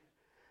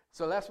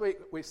So last week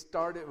we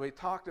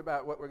talked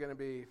about what we're going to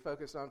be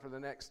focused on for the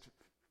next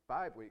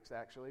 5 weeks,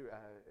 actually.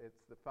 It's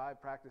the 5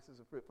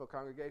 practices of fruitful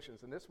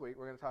congregations. And this week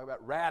we're going to talk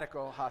about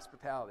radical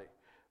hospitality.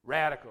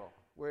 Radical.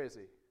 Where is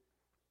he?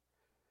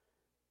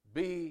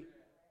 Be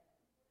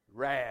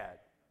rad.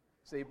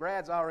 See,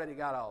 Brad's already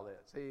got all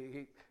this.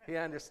 He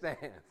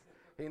understands.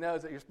 He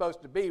knows that you're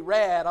supposed to be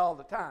rad all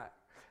the time.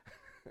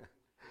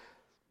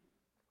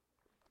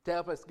 To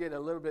help us get a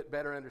little bit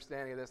better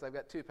understanding of this, I've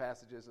got 2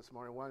 passages this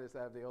morning. One is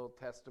out of the Old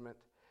Testament,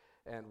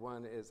 and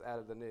one is out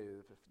of the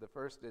New. The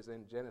first is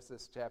in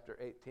Genesis chapter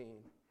 18,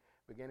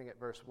 beginning at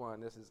verse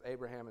 1. This is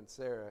Abraham and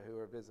Sarah who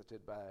are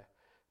visited by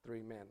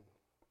 3 men.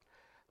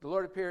 The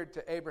Lord appeared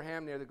to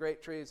Abraham near the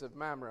great trees of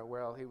Mamre,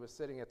 while he was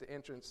sitting at the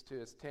entrance to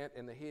his tent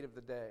in the heat of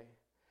the day.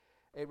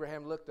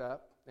 Abraham looked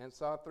up and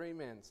saw 3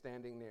 men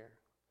standing near.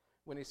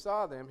 When he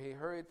saw them, he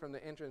hurried from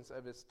the entrance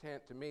of his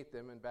tent to meet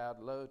them and bowed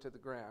low to the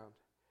ground.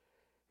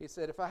 He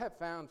said, "If I have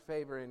found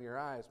favor in your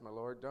eyes, my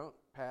Lord, don't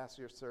pass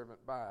your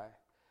servant by.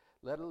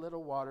 Let a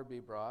little water be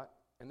brought,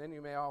 and then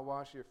you may all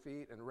wash your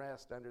feet and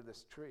rest under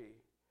this tree.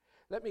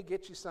 Let me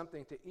get you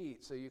something to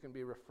eat so you can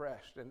be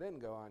refreshed, and then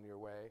go on your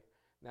way,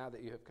 now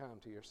that you have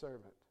come to your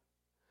servant."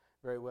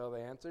 "Very well,"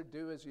 they answered,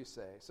 "do as you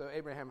say." So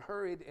Abraham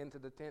hurried into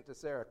the tent to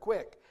Sarah.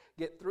 "Quick,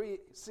 get 3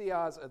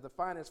 seahs of the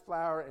finest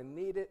flour and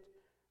knead it,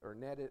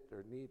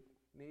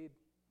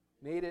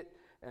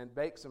 and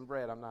bake some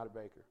bread." I'm not a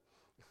baker.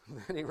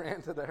 Then he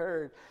ran to the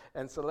herd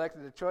and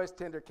selected a choice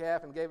tender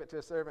calf and gave it to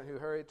a servant who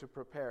hurried to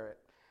prepare it.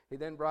 He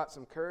then brought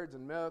some curds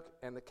and milk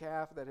and the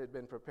calf that had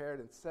been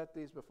prepared and set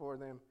these before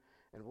them.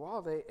 And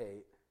while they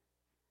ate,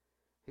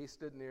 he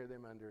stood near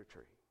them under a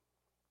tree.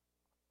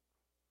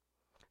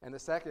 And the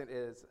second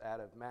is out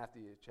of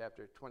Matthew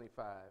chapter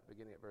 25,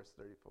 beginning at verse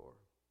 34.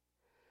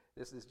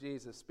 This is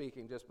Jesus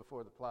speaking just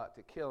before the plot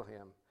to kill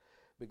him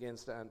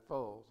begins to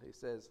unfold. He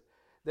says,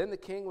 "Then the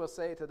king will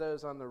say to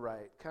those on the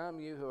right,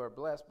 'Come, you who are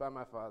blessed by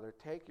my Father,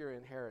 take your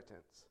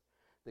inheritance,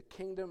 the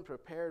kingdom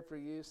prepared for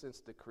you since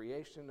the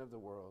creation of the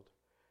world.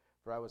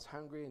 For I was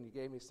hungry, and you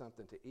gave me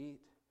something to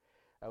eat.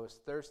 I was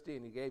thirsty,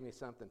 and you gave me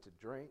something to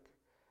drink.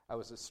 I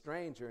was a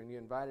stranger, and you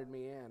invited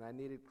me in. I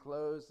needed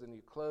clothes, and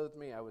you clothed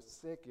me. I was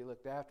sick, you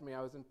looked after me.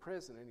 I was in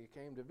prison, and you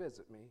came to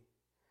visit me.'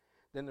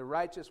 Then the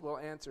righteous will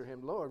answer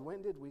him, 'Lord,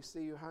 when did we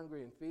see you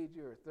hungry and feed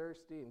you, or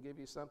thirsty and give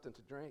you something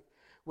to drink?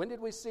 When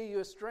did we see you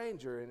a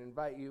stranger and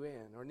invite you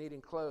in, or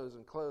needing clothes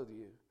and clothe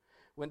you?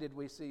 When did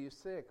we see you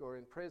sick or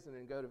in prison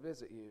and go to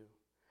visit you?'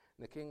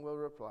 And the king will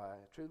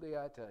reply, 'Truly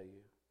I tell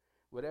you,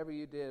 whatever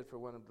you did for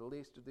one of the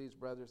least of these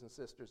brothers and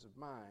sisters of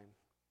mine,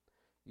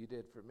 you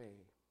did for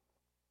me.'"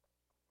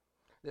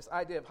 This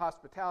idea of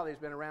hospitality has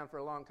been around for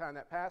a long time.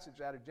 That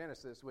passage out of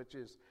Genesis, which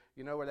is,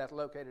 you know where that's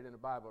located in the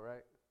Bible,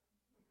 right?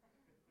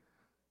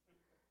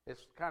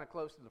 It's kind of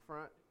close to the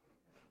front.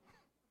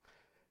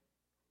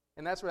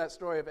 And that's where that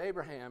story of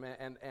Abraham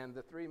and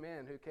the 3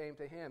 men who came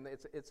to him,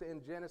 it's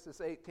in Genesis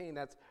 18.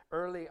 That's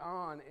early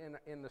on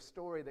in the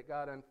story that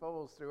God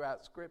unfolds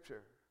throughout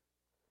Scripture.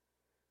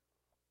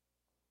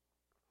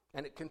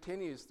 And it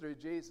continues through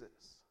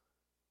Jesus.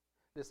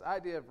 This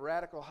idea of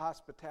radical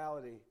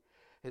hospitality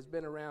has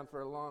been around for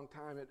a long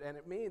time, and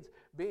it means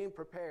being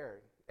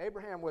prepared.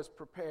 Abraham was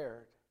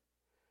prepared.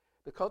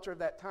 The culture of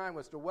that time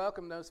was to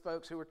welcome those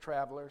folks who were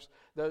travelers,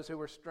 those who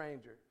were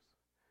strangers.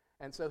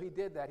 And so he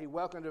did that. He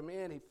welcomed them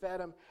in. He fed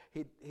them.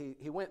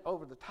 He went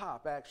over the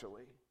top,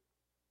 actually.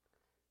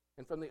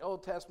 And from the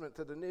Old Testament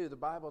to the New, the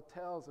Bible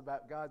tells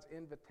about God's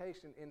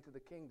invitation into the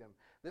kingdom.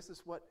 This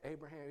is what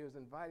Abraham, he was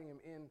inviting him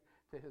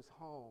into his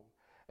home.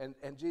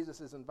 And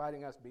Jesus is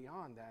inviting us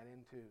beyond that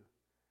into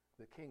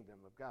the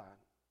kingdom of God.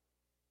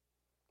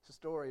 It's a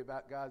story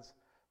about God's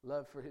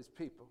love for his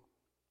people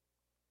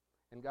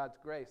and God's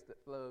grace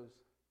that flows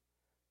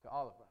to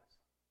all of us,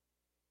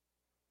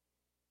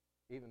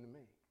 even to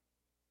me.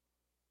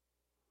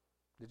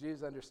 The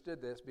Jews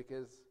understood this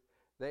because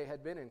they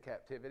had been in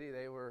captivity.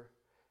 They were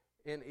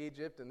in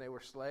Egypt, and they were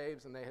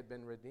slaves, and they had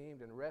been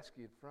redeemed and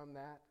rescued from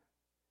that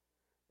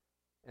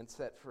and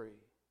set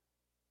free.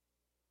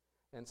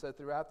 And so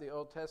throughout the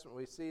Old Testament,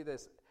 we see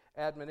this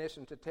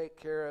admonition to take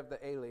care of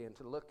the alien,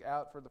 to look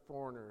out for the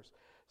foreigners,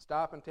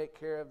 stop and take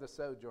care of the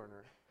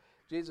sojourner.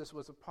 Jesus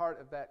was a part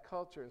of that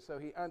culture, and so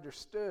he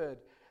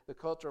understood the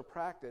cultural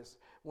practice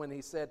when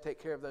he said, take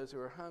care of those who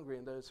are hungry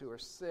and those who are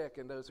sick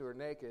and those who are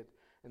naked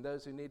and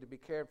those who need to be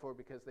cared for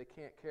because they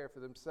can't care for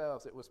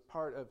themselves. It was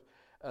part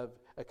of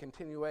a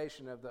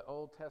continuation of the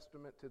Old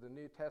Testament to the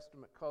New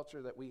Testament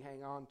culture that we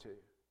hang on to.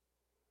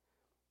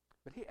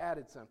 But he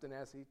added something,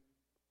 as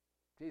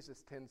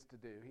Jesus tends to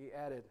do. He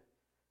added,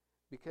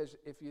 because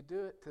if you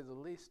do it to the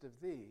least of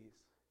these,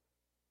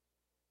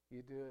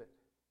 you do it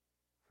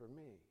for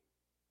me.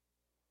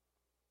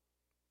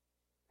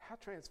 How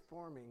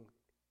transforming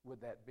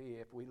would that be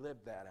if we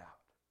lived that out?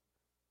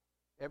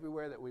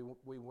 Everywhere that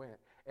we went,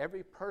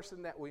 every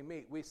person that we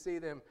meet, we see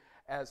them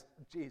as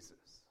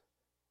Jesus.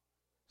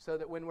 So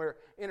that when we're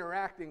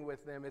interacting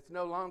with them, it's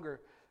no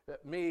longer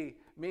me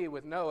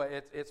with Noah,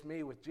 it's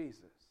me with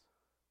Jesus.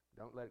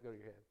 Don't let it go to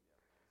your head.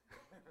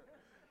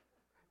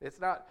 It's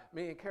not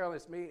me and Carol,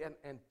 it's me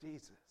and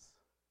Jesus.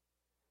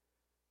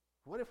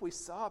 What if we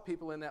saw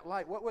people in that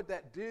light? What would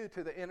that do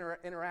to the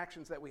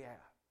interactions that we have?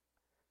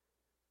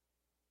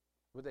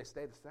 Would they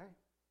stay the same?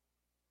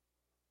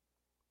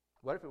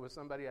 What if it was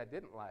somebody I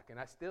didn't like and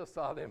I still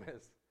saw them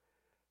as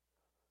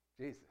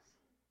Jesus?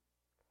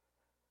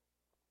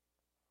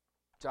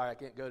 Sorry, I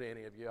can't go to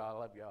any of you. I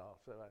love you all.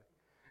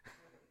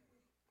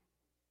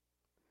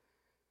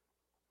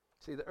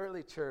 See, the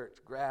early church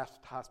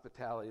grasped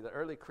hospitality. The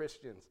early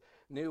Christians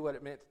knew what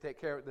it meant to take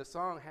care of it. The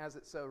song has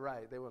it so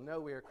right. They will know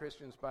we are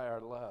Christians by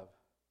our love.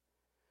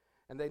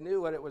 And they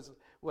knew what it was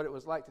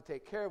like to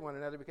take care of one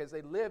another because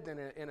they lived in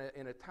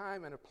a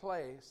time and a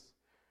place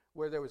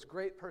where there was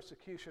great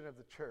persecution of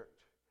the church.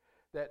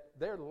 That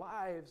their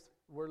lives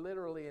were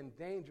literally in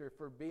danger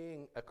for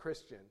being a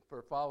Christian,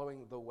 for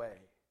following the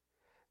way.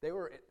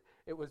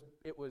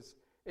 It's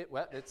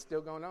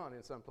still going on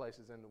in some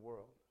places in the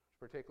world,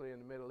 particularly in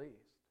the Middle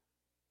East,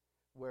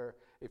 where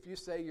if you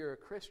say you're a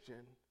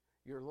Christian,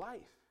 your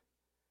life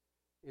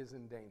is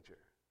in danger.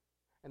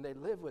 And they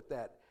live with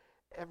that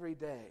every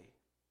day.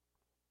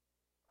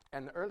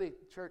 And the early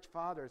church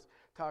fathers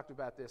talked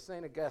about this.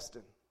 St.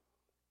 Augustine,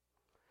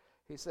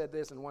 he said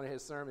this in one of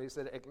his sermons. He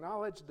said,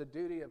 "Acknowledge the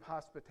duty of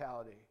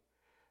hospitality.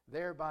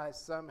 Thereby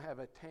some have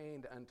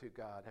attained unto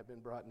God, have been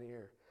brought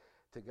near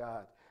to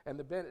God." And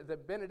the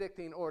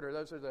Benedictine order,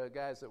 those are the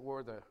guys that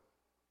wore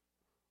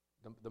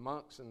the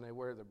monks, and they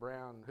wear the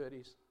brown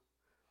hoodies.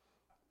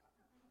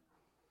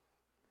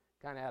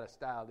 Kind of out of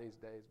style these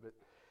days,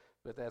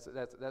 but that's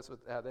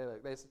how they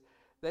look.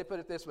 They put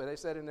it this way. They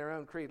said in their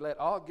own creed, "Let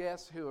all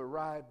guests who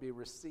arrive be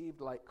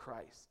received like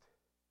Christ.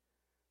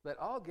 Let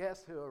all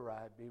guests who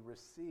arrive be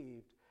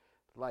received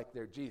like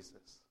their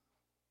Jesus."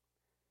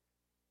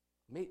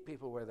 Meet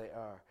people where they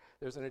are.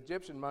 There's an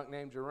Egyptian monk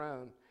named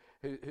Jerome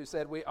who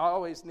said, "We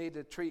always need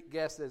to treat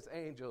guests as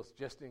angels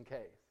just in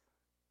case."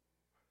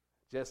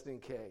 Just in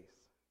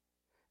case.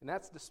 And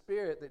that's the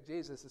spirit that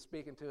Jesus is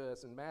speaking to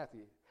us in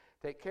Matthew.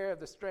 Take care of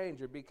the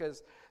stranger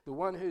because the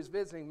one who's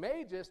visiting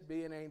may just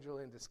be an angel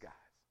in disguise.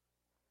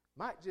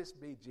 Might just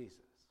be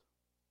Jesus.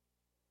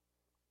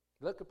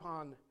 Look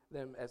upon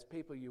them as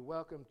people you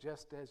welcome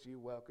just as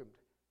you welcomed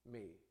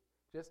me.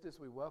 Just as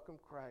we welcome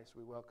Christ,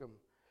 we welcome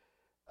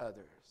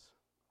others.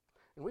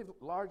 And we've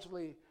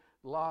largely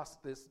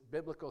lost this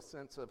biblical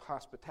sense of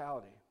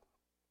hospitality.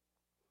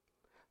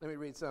 Let me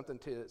read something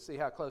to see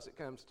how close it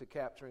comes to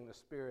capturing the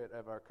spirit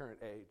of our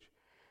current age.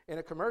 In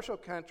a commercial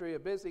country, a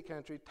busy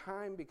country,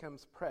 time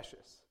becomes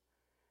precious,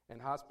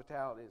 and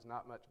hospitality is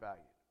not much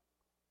valued.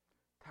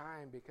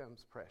 Time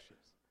becomes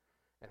precious,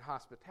 and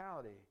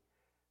hospitality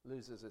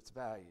loses its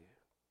value.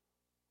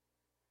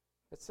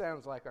 It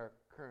sounds like our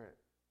current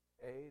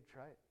age,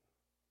 right?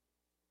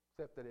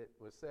 Except that it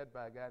was said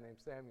by a guy named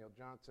Samuel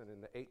Johnson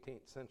in the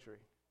 18th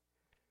century.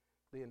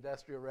 The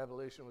Industrial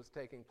Revolution was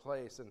taking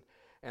place,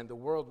 and the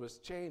world was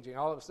changing.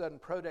 All of a sudden,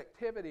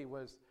 productivity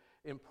was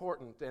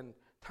important, and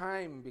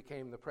time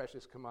became the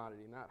precious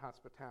commodity, not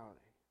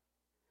hospitality.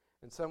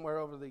 And somewhere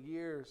over the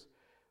years,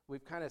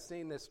 we've kind of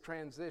seen this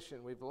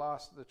transition. We've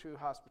lost the true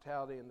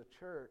hospitality in the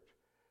church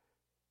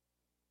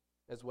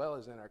as well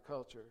as in our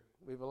culture.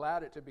 We've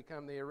allowed it to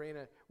become the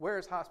arena. Where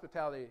is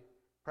hospitality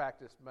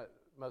practiced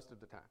most of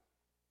the time?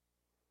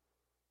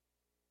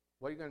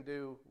 What are you going to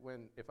do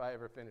if I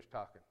ever finish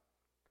talking?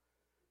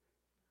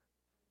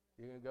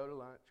 You're going to go to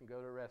lunch and go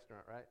to a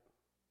restaurant, right?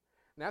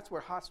 And that's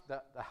where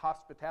the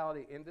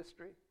hospitality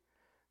industry,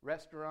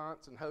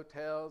 restaurants and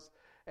hotels,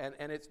 and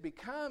it's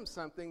become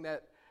something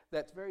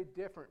that's very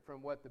different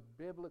from what the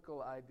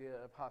biblical idea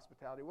of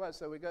hospitality was.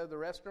 So we go to the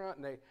restaurant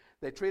and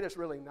they treat us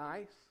really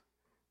nice.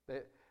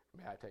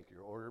 May I take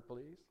your order,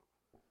 please?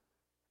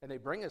 And they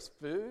bring us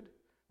food.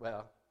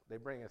 Well, they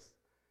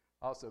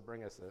also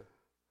bring us a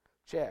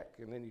check,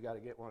 and then you got to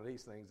get one of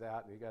these things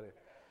out, and you got to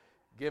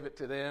give it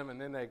to them,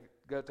 and then they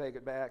go take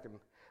it back.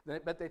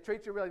 But they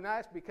treat you really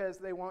nice because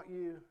they want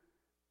you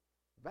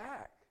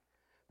back.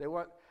 They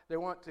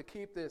want to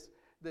keep this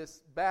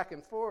back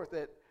and forth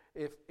that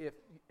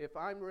if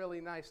I'm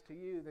really nice to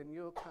you, then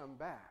you'll come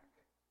back.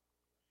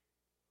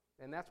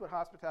 And that's what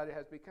hospitality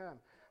has become.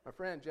 My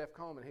friend Jeff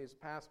Coleman, he's a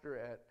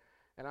pastor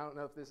and I don't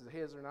know if this is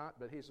his or not,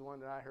 but he's the one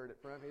that I heard it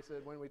from. He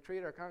said, when we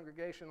treat our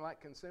congregation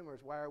like consumers,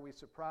 why are we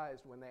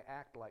surprised when they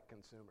act like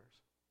consumers?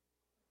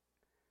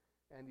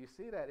 And you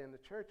see that in the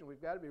church, and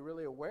we've got to be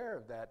really aware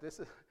of that. This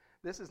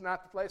is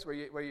not the place where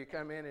you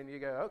come in and you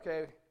go,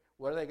 okay,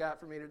 what do they got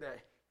for me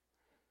today?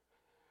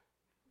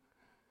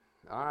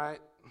 All right,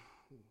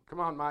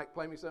 come on, Mike,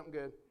 play me something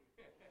good.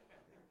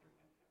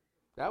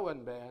 That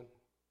wasn't bad.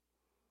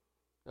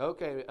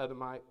 Okay, other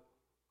Mike,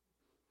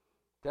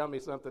 tell me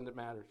something that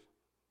matters.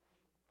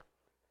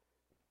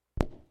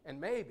 And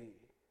maybe,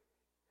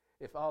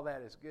 if all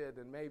that is good,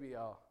 then maybe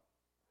I'll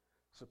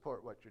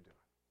support what you're doing.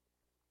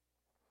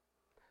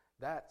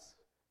 That's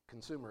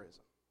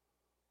consumerism.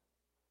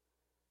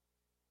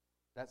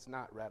 That's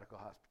not radical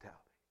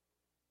hospitality.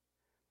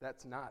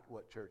 That's not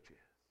what church is.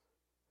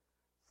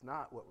 It's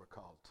not what we're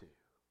called to.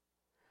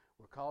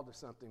 We're called to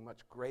something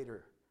much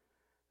greater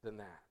than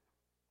that.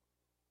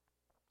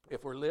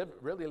 if we're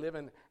really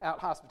living out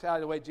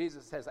hospitality the way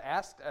Jesus has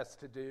asked us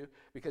to do,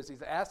 because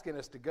he's asking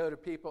us to go to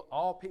people,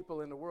 all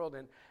people in the world,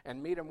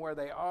 and meet them where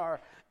they are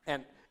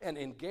and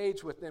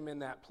engage with them in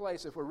that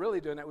place. If we're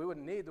really doing that, we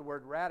wouldn't need the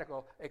word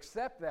radical,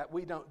 except that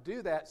we don't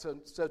do that.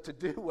 So to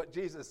do what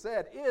Jesus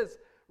said is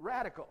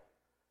radical.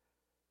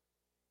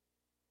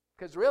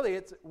 Because really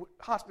it's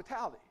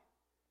hospitality,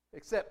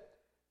 except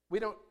we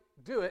don't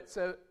do it,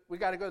 so we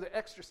got to go the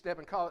extra step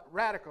and call it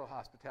radical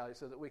hospitality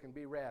so that we can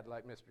be rad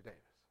like Mr. Davis.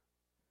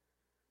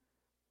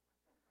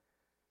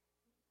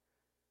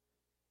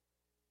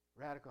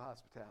 Radical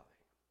hospitality.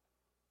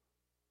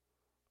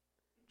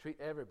 Treat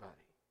everybody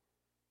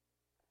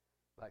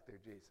like they're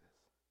Jesus.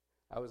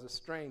 I was a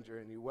stranger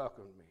and you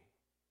welcomed me.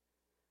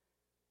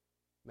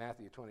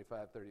 Matthew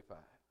 25:35.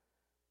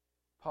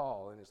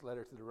 Paul, in his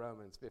letter to the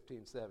Romans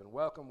 15:7,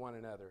 welcome one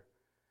another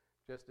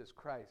just as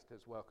Christ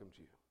has welcomed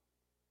you.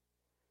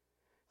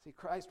 See,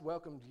 Christ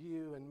welcomed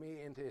you and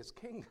me into his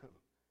kingdom.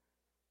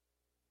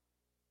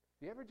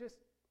 Do you ever just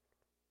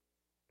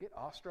get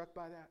awestruck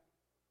by that?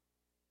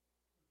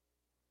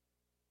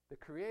 The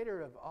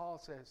creator of all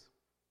says,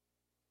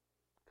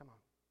 come on,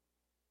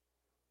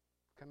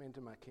 come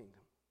into my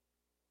kingdom.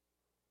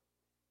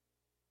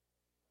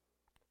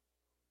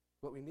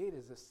 What we need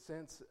is a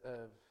sense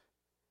of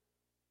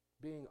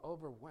being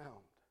overwhelmed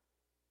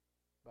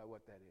by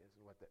what that is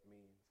and what that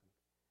means.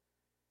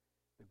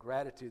 The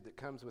gratitude that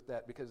comes with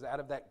that, because out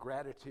of that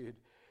gratitude,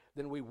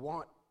 then we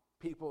want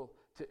people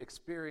to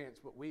experience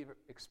what we've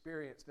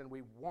experienced, and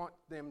we want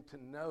them to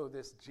know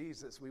this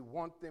Jesus. We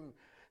want them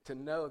to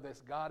know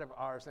this God of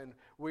ours, and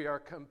we are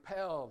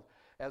compelled,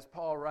 as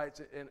Paul writes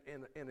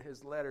in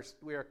his letters,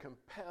 we are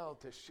compelled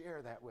to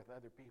share that with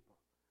other people.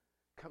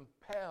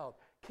 Compelled.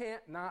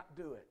 Can't not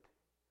do it.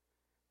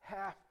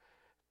 Have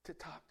to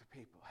talk to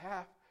people.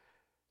 Have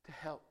to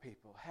help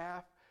people.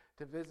 Have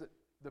to visit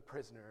the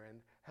prisoner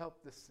and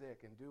help the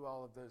sick and do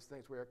all of those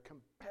things. We are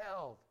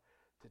compelled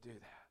to do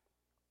that.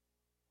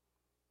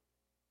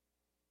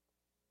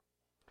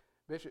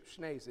 Bishop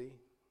Schnase,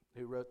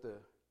 who wrote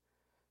the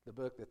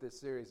book that this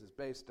series is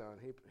based on,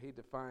 he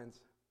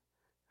defines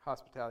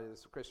hospitality,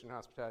 this Christian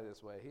hospitality,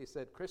 this way. He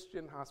said,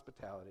 Christian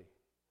hospitality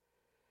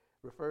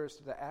refers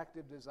to the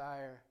active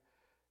desire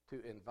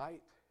to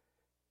invite,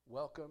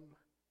 welcome,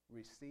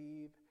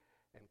 receive,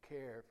 and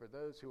care for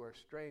those who are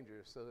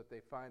strangers so that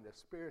they find a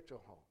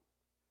spiritual home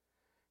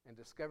and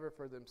discover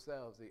for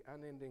themselves the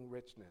unending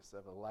richness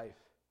of a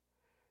life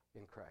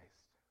in Christ.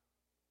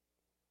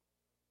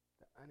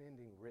 The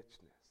unending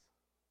richness.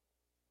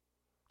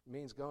 It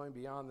means going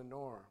beyond the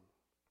norm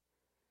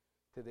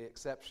to the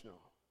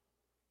exceptional.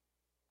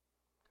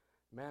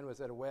 A man was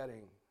at a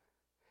wedding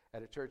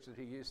at a church that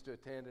he used to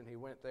attend, and he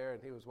went there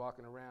and he was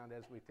walking around,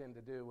 as we tend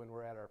to do when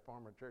we're at our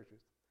former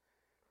churches.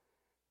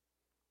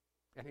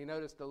 And he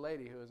noticed a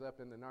lady who was up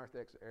in the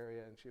narthex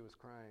area, and she was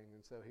crying,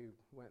 and so he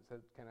went and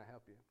said, "Can I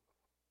help you?"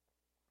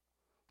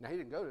 Now, he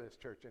didn't go to this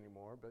church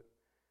anymore, but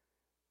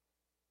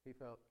he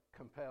felt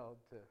compelled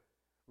to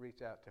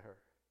reach out to her.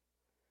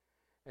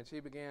 And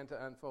she began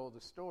to unfold a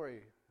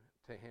story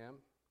to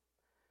him,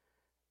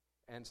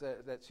 and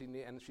said that she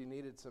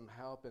needed some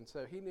help. And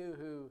so he knew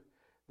who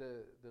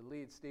the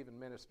lead Stephen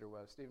Minister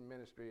was. Stephen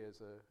Ministry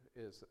is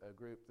a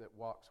group that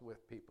walks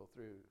with people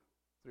through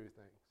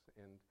things.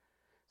 And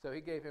so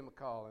he gave him a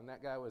call, and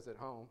that guy was at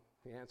home.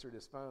 He answered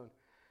his phone.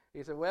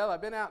 He said, "Well,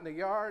 I've been out in the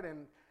yard,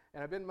 and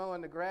I've been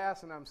mowing the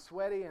grass, and I'm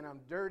sweaty, and I'm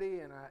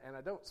dirty, and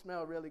I don't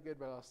smell really good,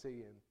 but I'll see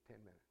you in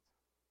 10 minutes.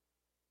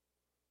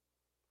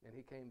 And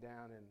he came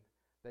down, and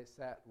they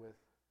sat with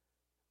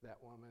that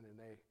woman, and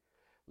they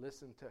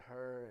listened to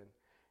her, and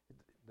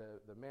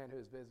the man who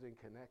was visiting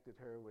connected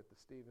her with the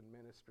Stephen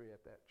Ministry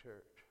at that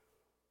church.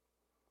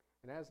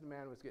 And as the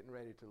man was getting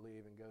ready to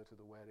leave and go to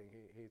the wedding,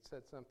 he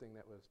said something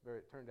that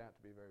turned out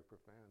to be very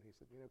profound. He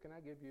said, "Can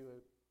I give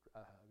you a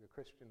hug, a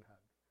Christian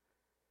hug?"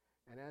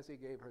 And as he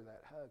gave her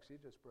that hug, she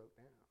just broke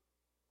down.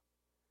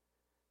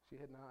 She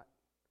had not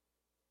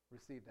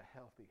received a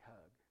healthy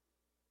hug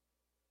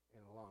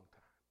in a long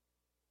time.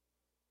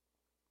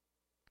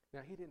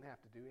 Now, he didn't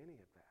have to do any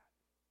of that.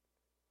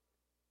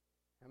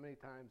 How many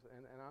times,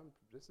 and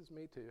this is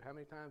me too, how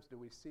many times do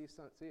we see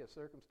a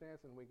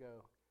circumstance and we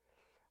go,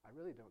 "I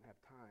really don't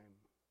have time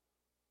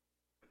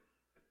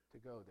to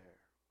go there"?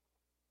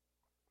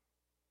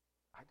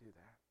 I do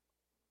that.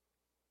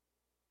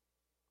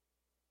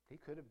 He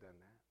could have done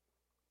that,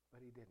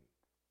 but he didn't.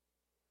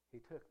 He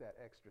took that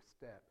extra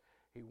step.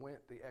 He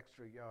went the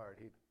extra yard.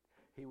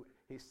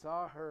 He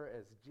saw her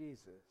as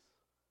Jesus,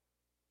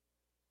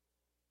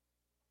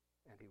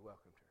 and he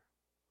welcomed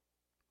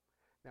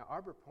her. Now,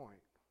 Arbor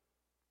Point,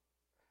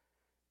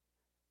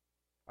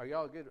 are you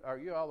all good? Are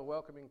you all a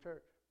welcoming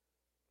church?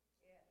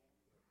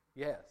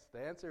 Yes. The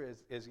answer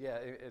is yeah.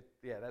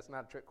 Yeah, that's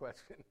not a trick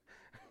question.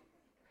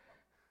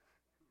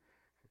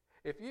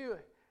 If you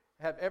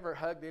have ever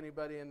hugged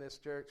anybody in this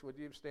church, would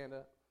you stand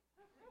up?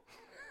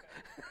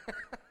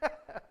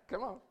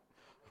 Come on.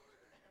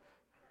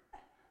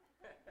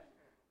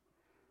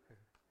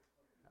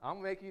 I'll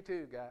make you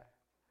too, guy.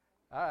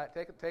 All right,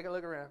 take a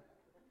look around.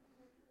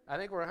 I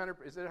think we're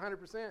 100%. Is it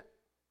 100%?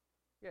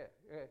 Yeah,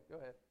 go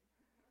ahead.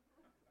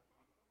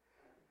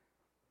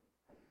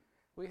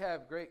 We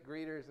have great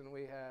greeters, and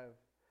we have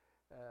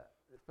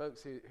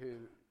folks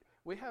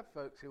we have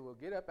folks who will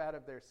get up out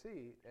of their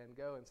seat and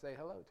go and say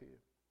hello to you.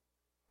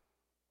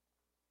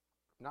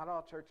 Not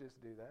all churches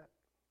do that.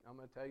 I'm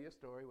going to tell you a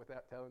story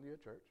without telling you a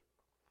church.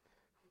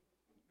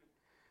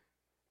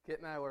 Kit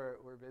and I were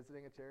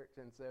visiting a church,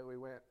 and so we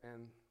went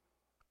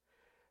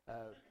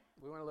a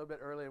little bit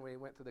early, and we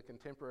went to the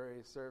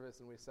contemporary service,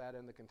 and we sat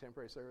in the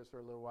contemporary service for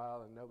a little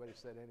while, and nobody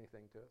said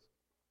anything to us.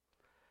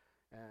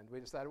 And we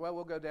decided, well,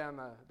 we'll go down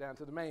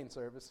to the main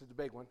service, the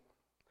big one.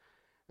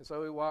 And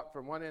so we walked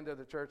from one end of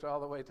the church all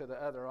the way to the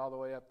other, all the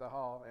way up the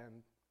hall,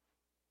 and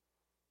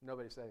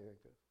nobody said anything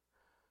to us.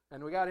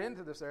 And we got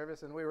into the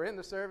service, and we were in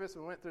the service,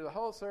 and went through the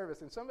whole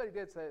service, and somebody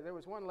did say, there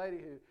was one lady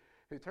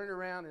who turned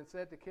around and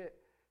said to Kit,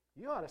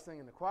 "You ought to sing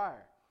in the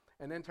choir,"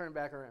 and then turned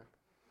back around.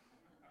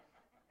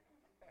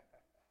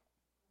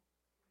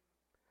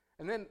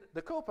 And then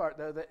the cool part,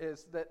 though,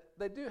 is that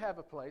they do have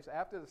a place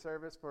after the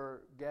service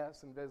for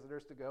guests and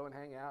visitors to go and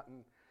hang out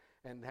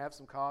and have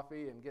some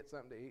coffee and get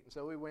something to eat. And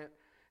so we went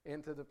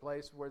into the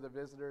place where the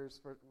visitors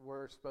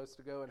were supposed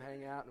to go and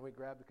hang out, and we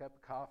grabbed a cup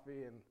of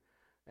coffee and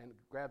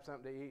grabbed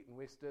something to eat, and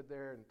we stood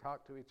there and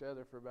talked to each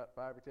other for about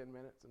 5 or 10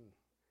 minutes, and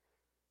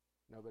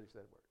nobody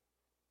said a word.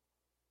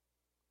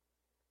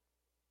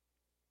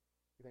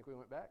 You think we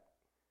went back?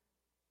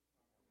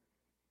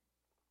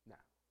 No.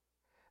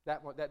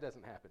 That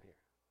doesn't happen here.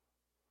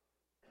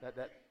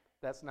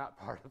 That's not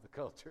part of the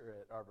culture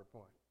at Arbor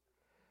Point.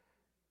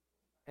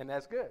 And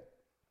that's good.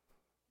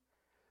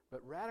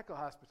 But radical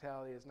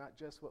hospitality is not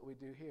just what we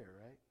do here,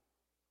 right?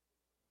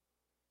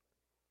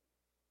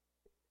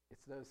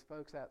 It's those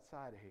folks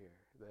outside of here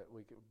that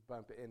we could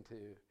bump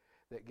into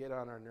that get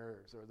on our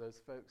nerves, or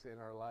those folks in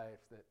our life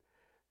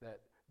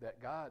that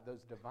God,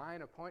 those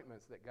divine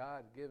appointments that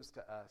God gives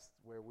to us,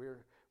 where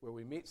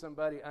we meet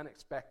somebody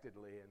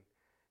unexpectedly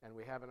and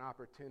we have an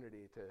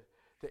opportunity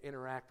to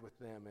interact with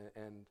them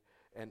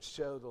and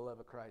show the love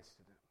of Christ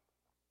to them.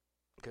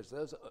 Because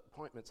those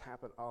appointments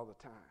happen all the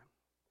time.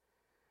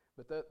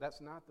 But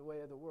that's not the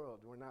way of the world.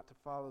 We're not to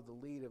follow the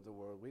lead of the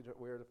world.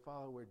 We're to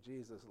follow where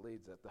Jesus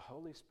leads us. The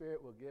Holy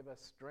Spirit will give us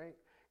strength.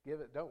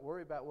 Don't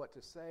worry about what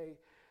to say.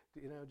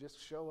 Just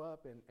show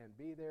up and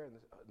be there, and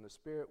the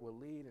Spirit will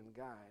lead and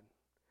guide.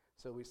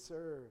 So we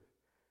serve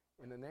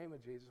in the name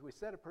of Jesus. We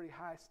set a pretty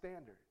high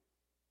standard.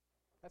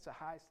 That's a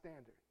high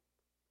standard.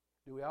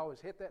 Do we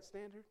always hit that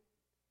standard?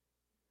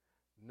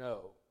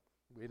 No,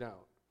 we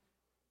don't.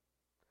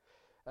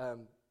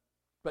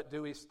 But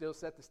do we still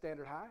set the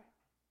standard high?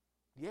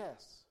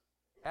 Yes,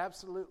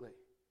 absolutely.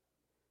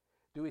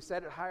 Do we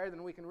set it higher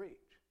than we can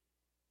reach?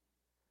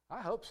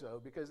 I hope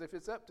so, because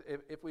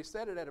if we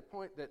set it at a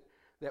point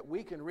that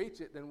we can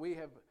reach it, then we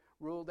have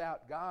ruled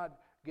out God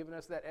giving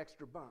us that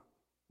extra bump.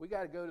 We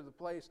got to go to the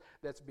place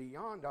that's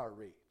beyond our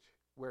reach,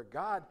 where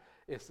God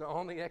is the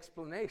only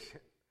explanation.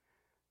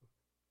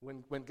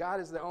 When God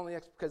is the only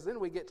because then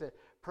we get to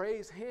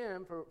praise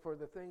Him for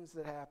the things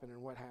that happen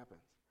and what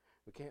happens.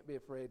 We can't be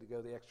afraid to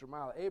go the extra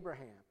mile.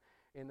 Abraham,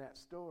 in that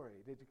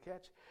story, did you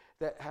catch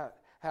that?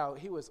 How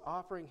he was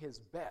offering his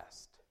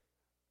best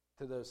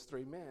to those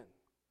 3 men.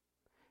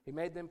 He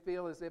made them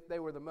feel as if they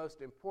were the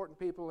most important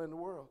people in the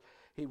world.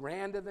 He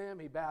ran to them.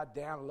 He bowed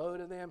down low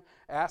to them,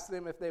 asked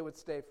them if they would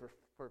stay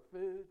for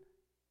food.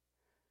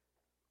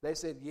 They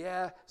said,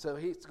 yeah. So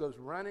he goes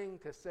running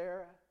to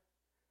Sarah,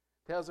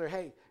 tells her,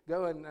 hey,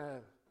 go and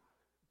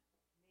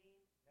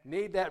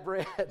knead that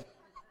bread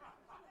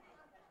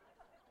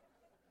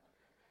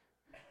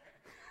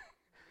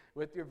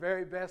with your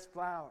very best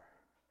flour.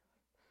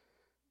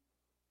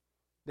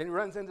 Then he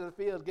runs into the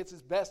field, gets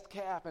his best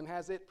calf, and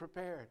has it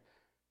prepared,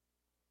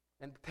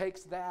 and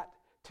takes that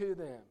to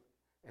them.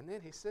 And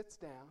then he sits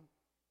down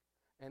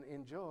and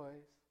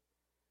enjoys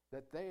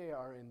that they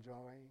are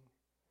enjoying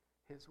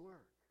his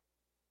work.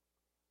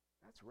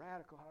 That's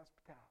radical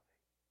hospitality.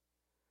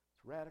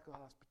 It's radical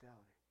hospitality.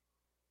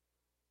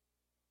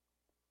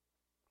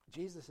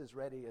 Jesus is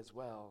ready as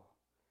well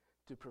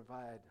to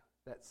provide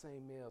that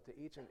same meal to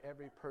each and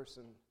every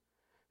person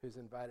who's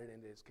invited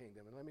into his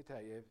kingdom. And let me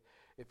tell you,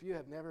 if you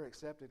have never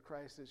accepted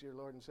Christ as your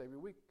Lord and Savior,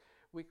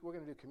 we're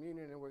going to do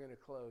communion and we're going to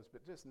close.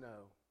 But just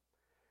know,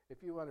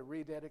 if you want to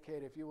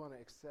rededicate, if you want to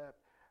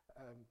accept,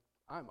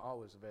 I'm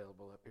always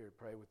available up here to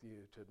pray with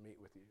you, to meet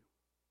with you.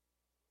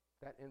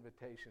 That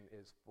invitation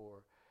is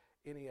for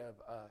any of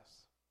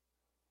us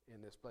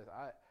in this place.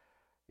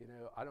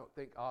 I don't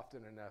think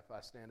often enough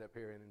I stand up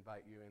here and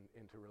invite you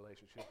into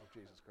relationship with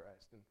Jesus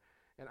Christ.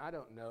 And I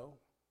don't know,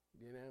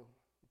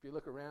 if you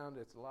look around,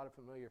 it's a lot of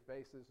familiar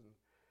faces,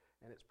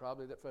 and it's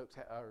probably that folks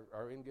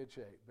are in good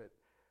shape, but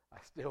I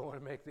still want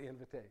to make the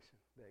invitation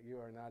that you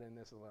are not in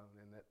this alone,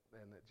 and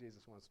that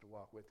Jesus wants to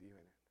walk with you in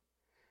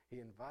it. He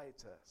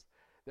invites us.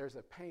 There's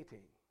a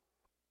painting,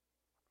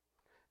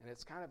 and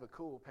it's kind of a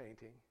cool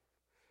painting.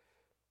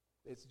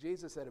 It's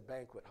Jesus at a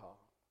banquet hall,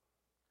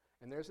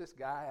 and there's this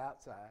guy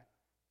outside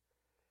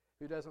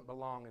who doesn't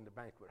belong in the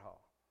banquet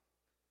hall.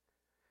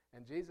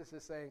 And Jesus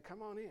is saying,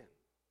 come on in.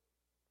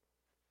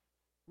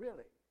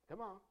 Really,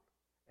 come on.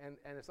 And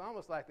it's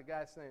almost like the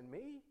guy's saying,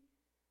 me?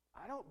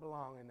 I don't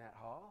belong in that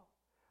hall.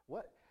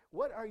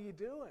 What are you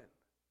doing?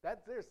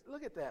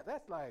 Look at that.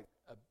 That's like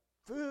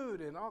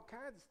food and all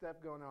kinds of stuff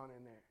going on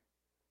in there.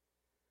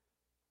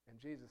 And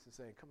Jesus is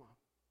saying, come on.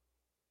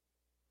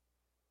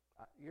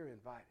 You're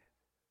invited.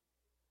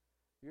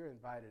 You're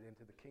invited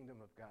into the kingdom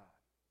of God.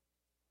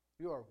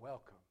 You are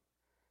welcome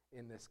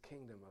in this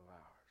kingdom of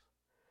ours.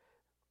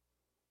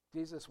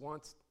 Jesus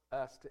wants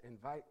us to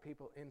invite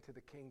people into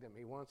the kingdom.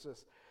 He wants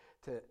us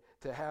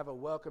to have a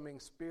welcoming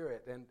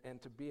spirit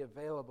and to be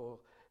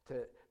available,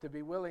 to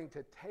be willing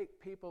to take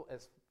people,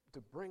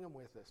 to bring them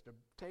with us, to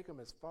take them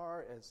as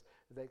far as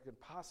they could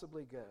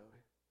possibly go.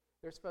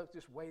 There's folks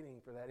just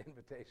waiting for that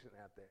invitation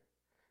out there,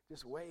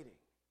 just waiting.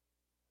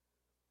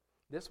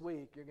 This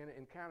week, you're going to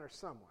encounter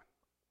someone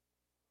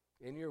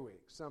in your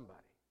week, somebody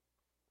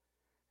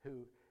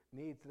who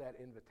needs that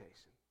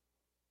invitation.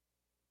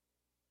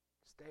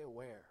 Stay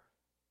aware.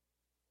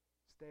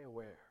 Stay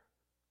aware.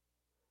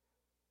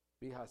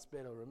 Be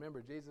hospitable.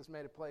 Remember, Jesus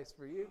made a place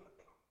for you.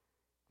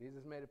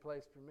 Jesus made a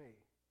place for me.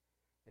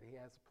 And he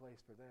has a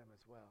place for them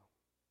as well.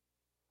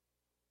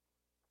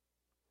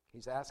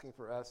 He's asking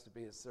for us to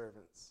be his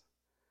servants,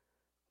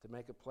 to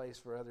make a place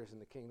for others in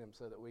the kingdom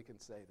so that we can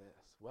say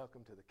this: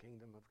 welcome to the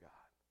kingdom of God.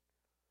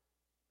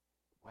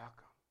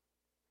 Welcome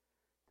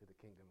to the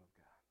kingdom of